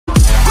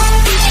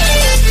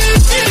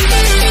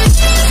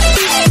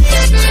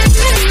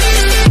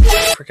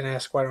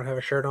ask why I don't have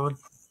a shirt on.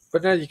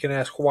 But now you can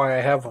ask why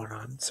I have one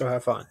on, so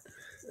have fun.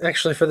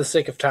 Actually, for the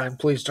sake of time,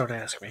 please don't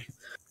ask me.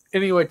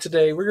 Anyway,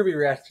 today we're going to be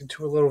reacting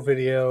to a little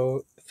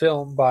video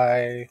filmed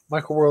by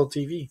Michael World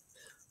TV.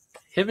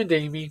 Him and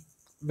Amy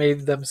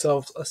made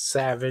themselves a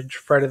savage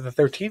Friday the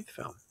 13th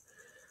film.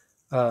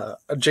 A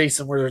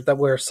Jason that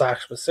wears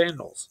socks with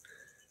sandals.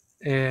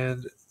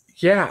 And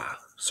yeah,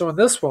 so in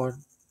this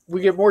one,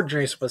 we get more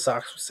Jason with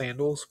socks with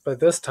sandals, but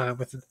this time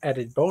with an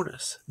added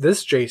bonus.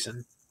 This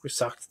Jason with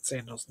socks and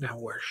sandals now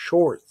wears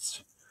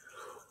shorts.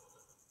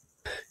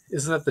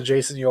 Isn't that the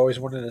Jason you always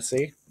wanted to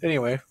see?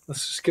 Anyway,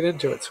 let's just get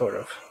into it, sort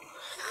of.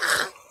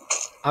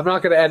 I'm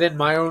not going to add in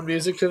my own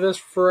music to this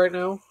for right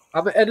now.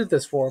 I'm going to edit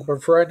this for him,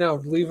 but for right now,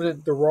 I'm leaving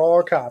it the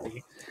raw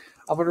copy.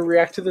 I'm going to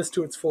react to this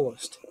to its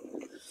fullest.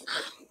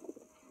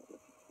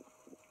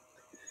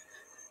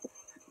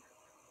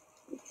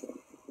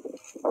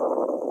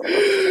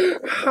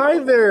 Hi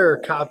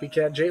there,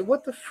 copycat Jay.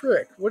 What the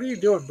frick? What are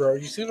you doing, bro?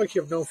 You seem like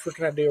you have no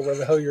freaking idea where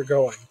the hell you're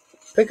going.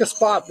 Pick a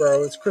spot,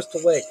 bro. It's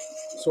Crystal Lake,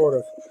 sort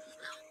of.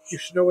 You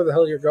should know where the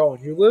hell you're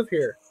going. You live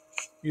here.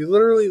 You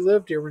literally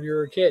lived here when you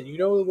were a kid. You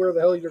know where the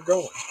hell you're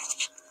going.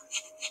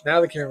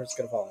 Now the camera's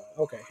going to follow.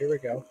 Okay, here we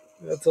go.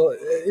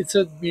 It's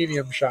a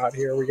medium shot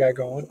here we got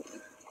going.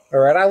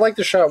 Alright, I like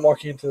the shot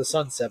walking into the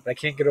sunset, but I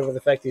can't get over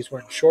the fact that he's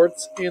wearing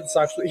shorts and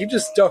socks. He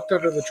just ducked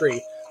under the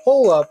tree.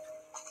 Hold up.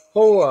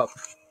 Hold up.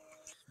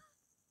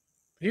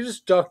 He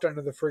just ducked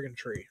under the friggin'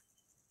 tree.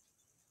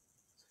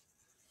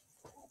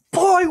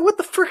 Boy, what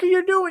the frick are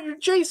you doing? You're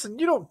Jason.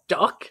 You don't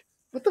duck.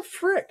 What the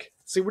frick?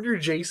 See, when you're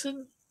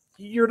Jason,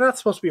 you're not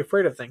supposed to be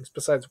afraid of things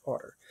besides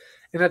water.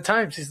 And at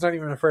times, he's not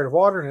even afraid of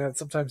water, and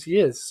sometimes he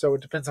is. So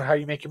it depends on how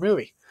you make your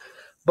movie.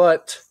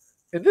 But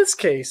in this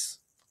case,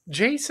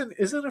 Jason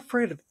isn't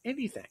afraid of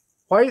anything.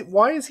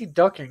 Why is he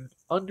ducking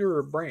under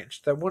a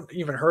branch that wouldn't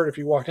even hurt if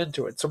you walked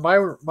into it? So my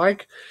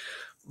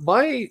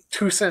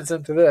 2 cents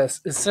into this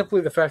is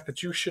simply the fact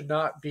that you should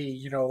not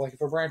be, like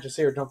if a branch is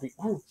here, don't be,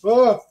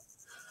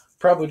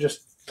 probably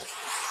just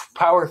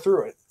power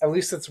through it. At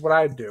least that's what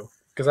I'd do,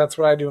 because that's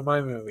what I do in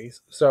my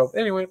movies. So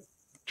anyway,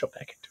 jump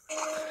back into it.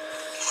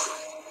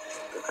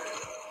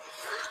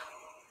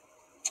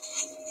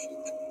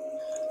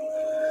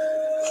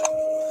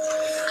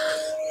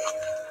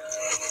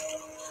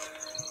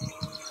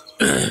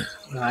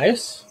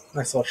 Nice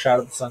little shot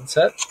of the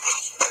sunset. Excuse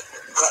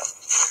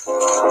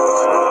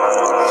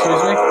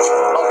me?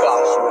 Oh,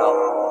 gosh, no.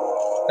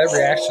 That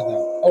reaction,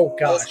 though. Oh,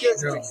 gosh,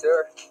 no. Me,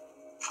 sir.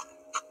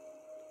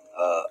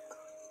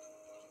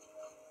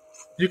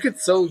 You could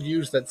so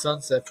use that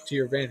sunset to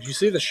your advantage. You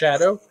see the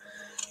shadow?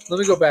 Let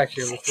me go back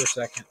here for a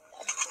second.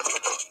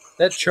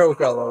 That choke,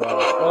 LOL.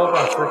 Oh,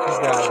 my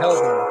freaking God. Hell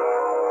no.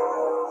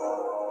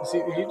 You see,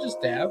 did he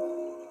just dab?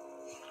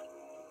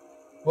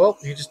 Well,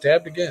 he just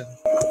dabbed again.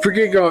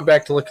 Forget going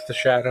back to look at the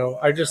shadow.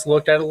 I just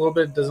looked at it a little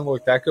bit. It doesn't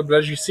look that good. But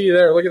as you see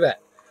there, look at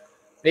that.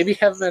 Maybe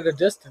have him at a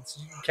distance.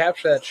 You can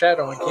capture that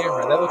shadow on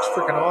camera. That looks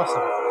freaking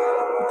awesome.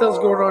 What the hell's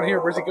going on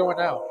here? Where's he going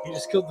now? He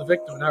just killed the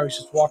victim. Now he's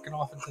just walking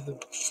off into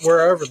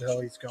wherever the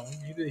hell he's going.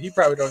 He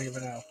probably don't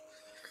even know.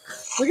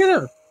 Look at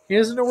him. He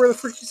doesn't know where the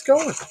freak he's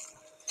going.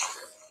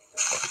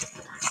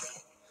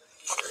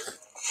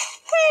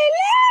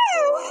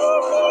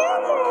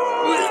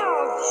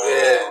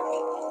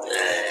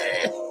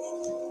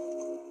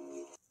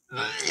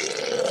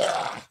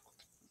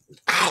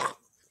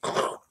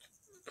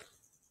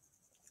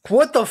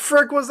 What the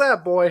frick was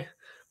that, boy?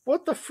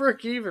 What the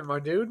frick even, my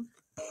dude?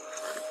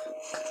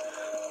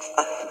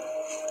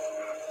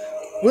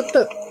 What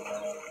the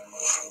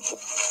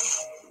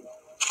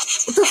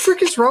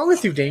frick is wrong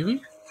with you,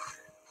 Damie?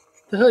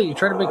 The hell, you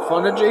trying to make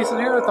fun of Jason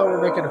here? I thought we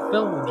were making a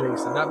film of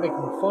Jason, not making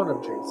fun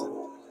of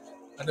Jason.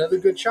 Another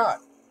good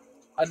shot.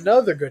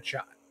 Another good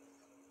shot.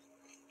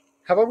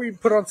 How about we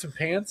put on some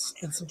pants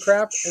and some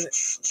crap?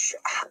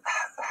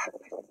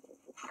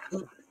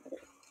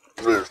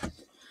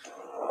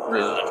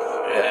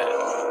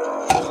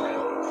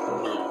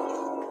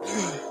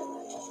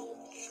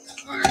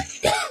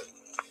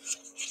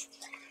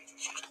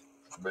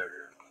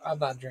 I'm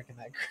not drinking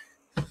that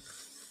crap.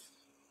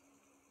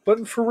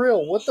 But for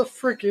real, what the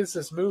frick is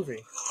this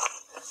movie?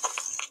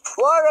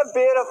 What a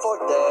beautiful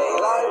day.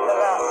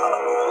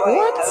 Wait,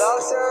 what? Hello,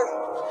 sir?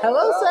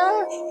 Hello,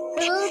 sir?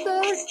 Hello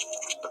there?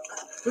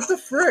 What the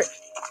frick?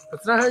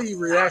 That's not how you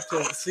react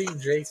to seeing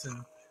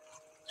Jason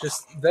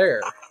just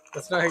there.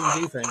 That's not how you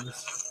do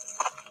things.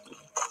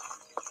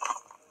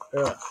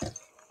 Ugh.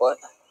 What?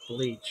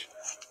 Bleach.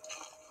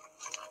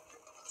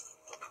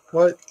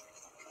 What?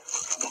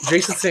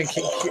 Jason can't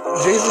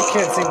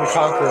seem to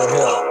conquer a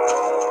hill.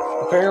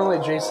 Apparently,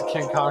 Jason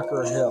can't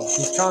conquer a hill.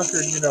 He's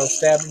conquered,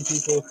 stabbing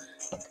people,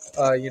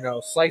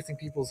 slicing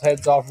people's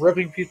heads off,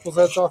 ripping people's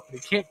heads off, but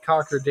he can't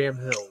conquer damn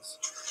hills.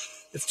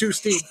 It's too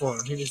steep for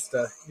him. He needs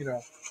to,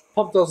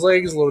 pump those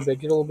legs a little bit,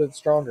 get a little bit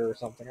stronger or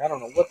something. I don't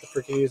know what the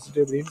frick he needs to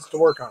do, but he needs to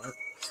work on it.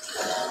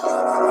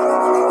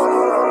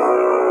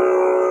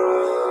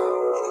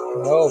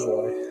 Oh,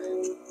 boy.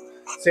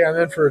 See, I'm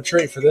in for a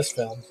treat for this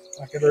film.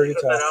 I can already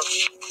tell.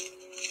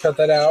 Cut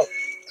that out.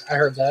 I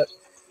heard that.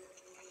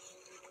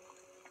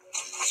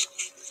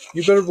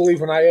 You better believe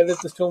when I edit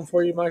this film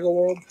for you, Michael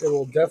World, it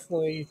will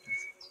definitely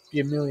be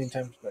a million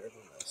times better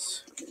than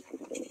this.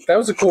 That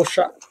was a cool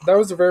shot. That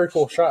was a very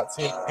cool shot.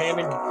 See him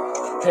panning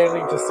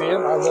to see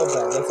him. I love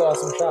that. That's an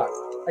awesome shot.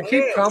 I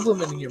keep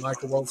complimenting you,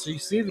 Michael World, so you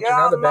see that you're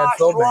not a bad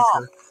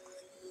filmmaker.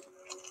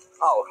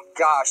 Oh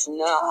gosh,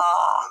 no!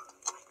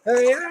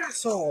 Hey,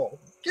 asshole!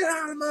 Get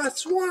out of my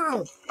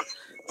swamp!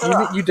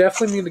 You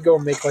definitely need to go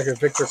and make like a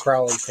Victor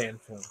Crowley fan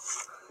film.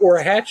 Or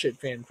a Hatchet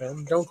fan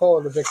film. Don't call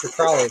it a Victor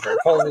Crowley though.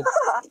 Call it...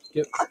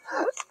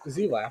 Is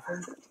he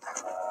laughing?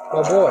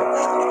 Oh boy.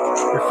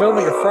 You're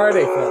filming a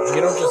Friday film.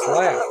 You don't just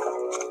laugh.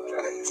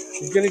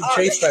 You're getting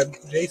chased by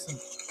Jason.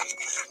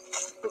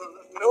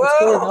 What's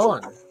going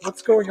on?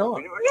 What's going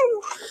on?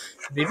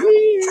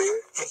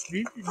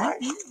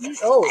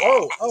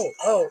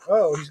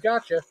 Oh, he's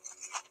got you.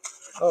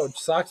 Oh,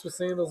 socks with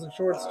sandals and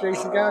shorts,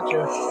 Jason got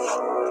you.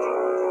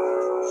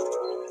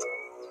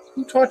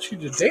 Who taught you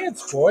to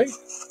dance, boy?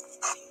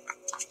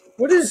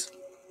 What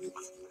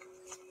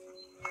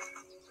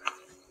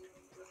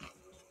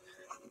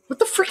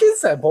the frick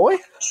is that, boy?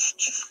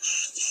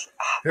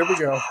 Here we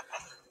go.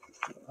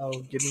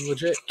 Oh, getting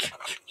legit.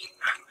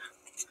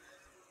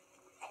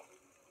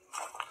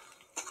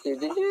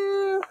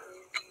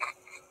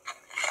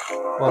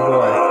 Oh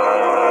boy.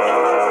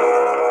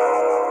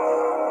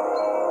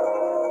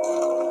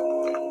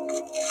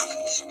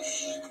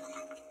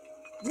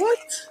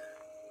 What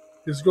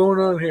is going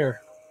on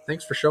here?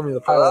 Thanks for showing me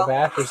the pile of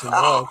ashes and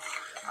love.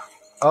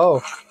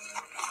 Oh.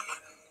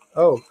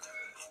 Oh,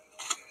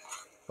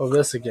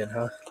 this again,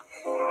 huh?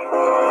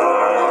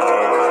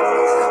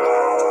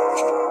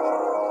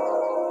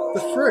 The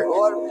frick?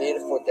 What a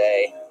beautiful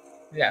day.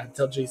 Yeah,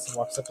 until Jason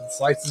walks up and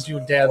slices you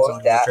and dabs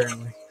on you,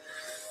 apparently.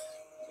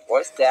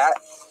 What's that?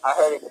 I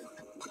heard it.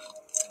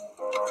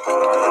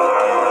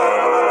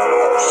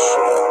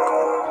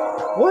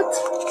 What?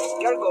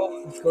 Gotta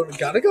go. Let's go.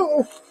 Gotta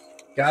go.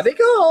 Gotta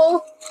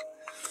go.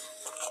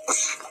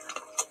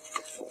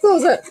 What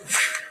was that?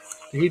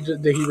 He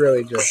did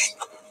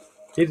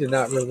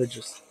not really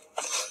just.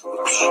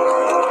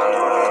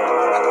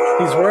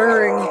 He's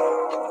wearing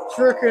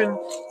frickin'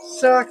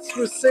 socks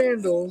with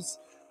sandals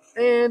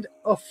and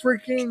a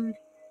freaking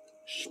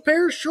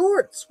pair of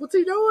shorts. What's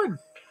he doing?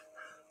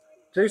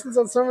 Jason's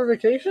on summer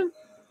vacation?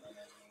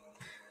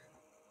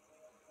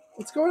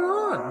 What's going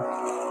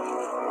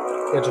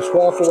on? Yeah, just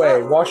walk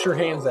away. Wash your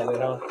hands at it,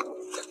 huh?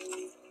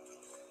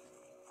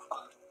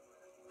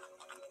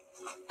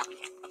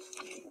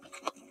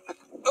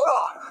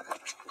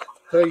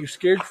 What are you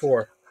scared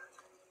for?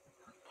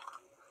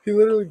 He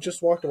literally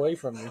just walked away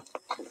from you.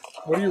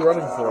 What are you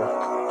running for?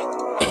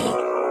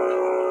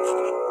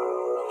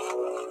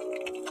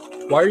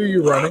 Why are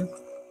you running?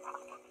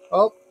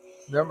 Oh,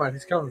 never mind.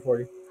 He's coming for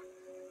you.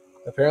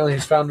 Apparently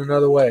he's found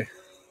another way.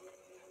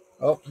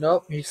 Oh,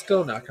 nope. He's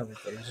still not coming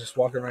for you. He's just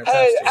walking right past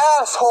you. Hey,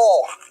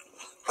 asshole!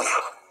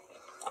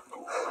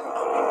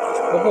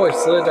 Oh boy,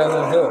 slid down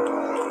that hill.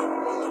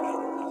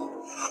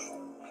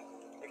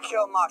 You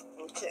killed my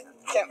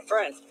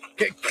friend.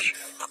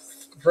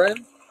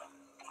 Friend?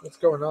 What's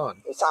going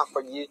on? It's time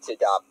for you to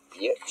die,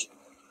 bitch.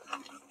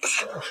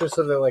 I should have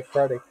said that like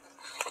Friday.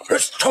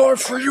 It's time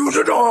for you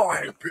to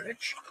die,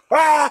 bitch.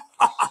 Ah!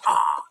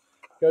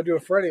 You gotta do a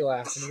Freddy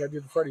laugh and you gotta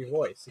do the Freddy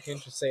voice. You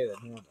can't just say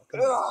that normal.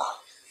 Come on.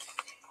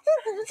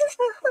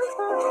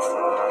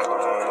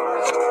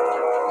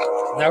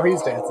 Now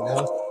he's dancing,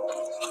 huh?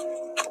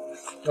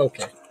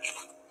 Okay.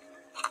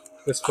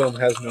 This film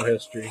has no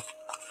history.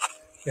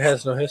 It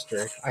has no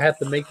history. I have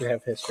to make it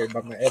have history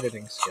by my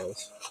editing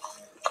skills.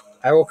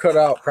 I will cut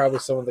out probably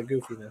some of the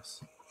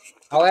goofiness.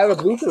 I'll add a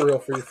blooper reel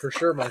for you for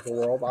sure, Michael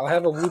World. I'll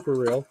have a blooper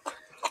reel.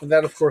 And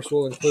that, of course,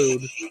 will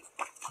include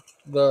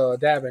the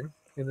dabbing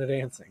and the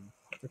dancing.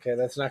 Okay,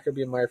 that's not going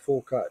to be my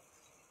full cut.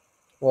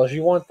 Well, if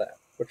you want that,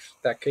 which in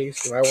that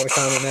case, you might want to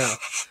comment now.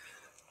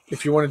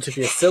 If you want it to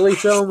be a silly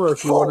film or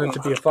if you want it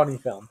to be a funny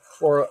film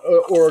or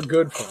a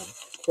good film.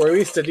 Or at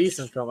least a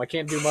decent film. I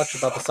can't do much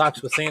about the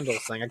socks with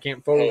sandals thing. I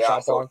can't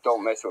Photoshop on.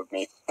 Don't mess with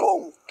me.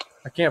 Boom.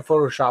 I can't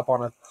Photoshop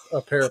on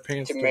a pair of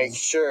pants to make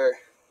sure.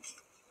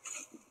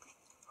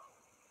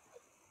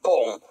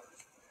 Boom.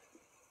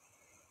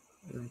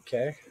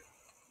 Okay.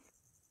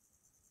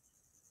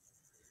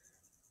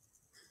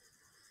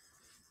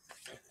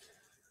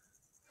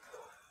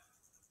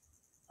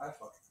 I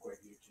fucking quit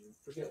YouTube.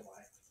 Forget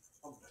life.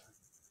 I'm done.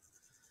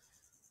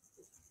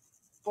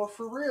 But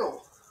for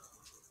real.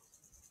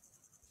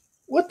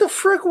 What the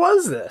frick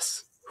was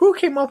this? Who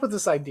came up with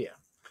this idea?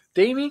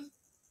 Damie?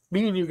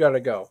 Me and you gotta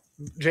go.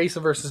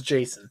 Jason versus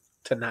Jason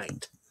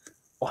tonight.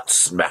 On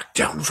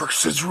SmackDown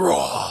vs.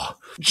 Raw.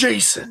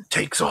 Jason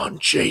takes on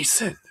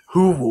Jason.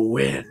 Who will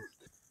win?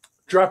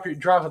 Drop in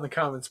the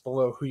comments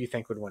below who you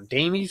think would win.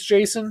 Damie's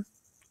Jason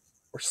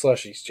or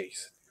Slushie's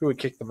Jason? Who would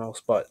kick the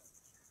most butt?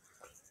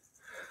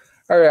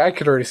 Alright, I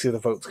could already see the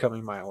votes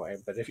coming my way,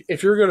 but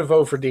if you're gonna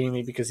vote for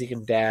Damie because he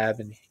can dab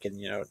and he can,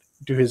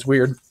 do his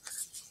weird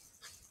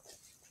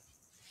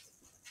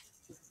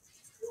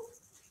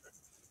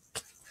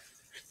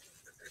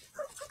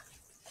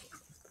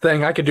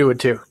thing, I could do it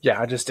too. Yeah,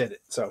 I just did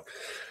it. So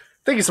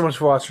Thank you so much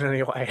for watching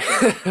anyway.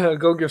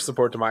 Go give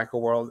support to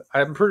Michael World.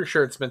 I'm pretty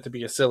sure it's meant to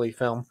be a silly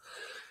film.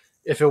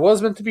 If it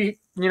was meant to be,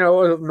 a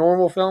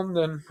normal film,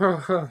 then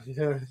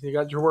you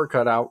got your work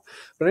cut out.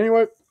 But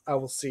anyway, I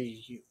will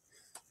see you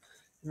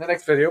in the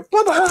next video.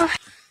 Bye-bye!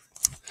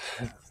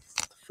 What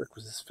the frick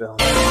was this film?